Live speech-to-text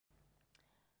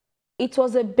It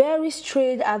was a bearish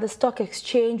trade at the stock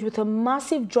exchange with a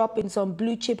massive drop in some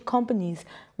blue-chip companies,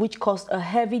 which caused a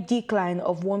heavy decline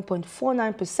of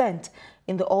 1.49%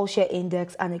 in the all-share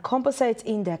index and a composite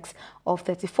index of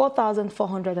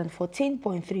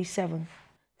 34,414.37.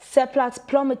 Seplat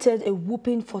plummeted a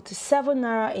whopping 47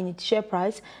 naira in its share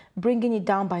price, bringing it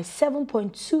down by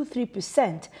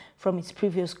 7.23% from its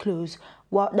previous close,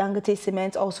 while Dangote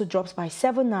Cement also drops by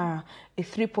 7 naira, a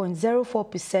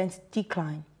 3.04%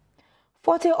 decline.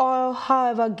 Forte Oil,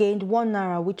 however, gained 1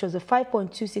 naira, which was a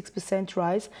 5.26%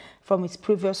 rise from its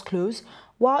previous close,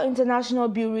 while international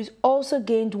breweries also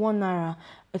gained 1 naira,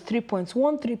 a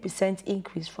 3.13%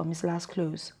 increase from its last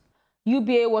close.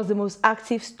 UBA was the most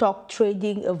active stock,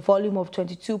 trading a volume of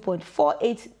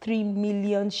 22.483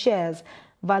 million shares,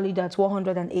 valued at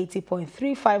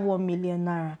 180.351 million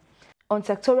naira. On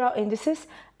sectoral indices,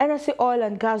 Nse Oil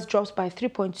and Gas drops by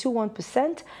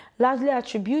 3.21%, largely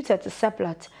attributed to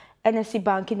Seplat. Nse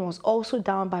Banking was also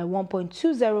down by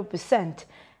 1.20%.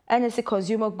 Nse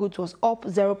Consumer Goods was up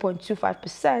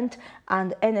 0.25%,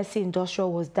 and Nse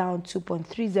Industrial was down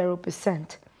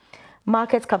 2.30%.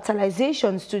 Market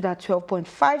capitalization stood at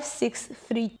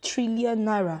 12.563 trillion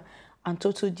naira, and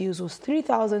total deals was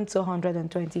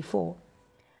 3,224.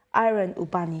 Irene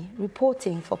Ubani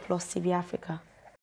reporting for Plus TV Africa.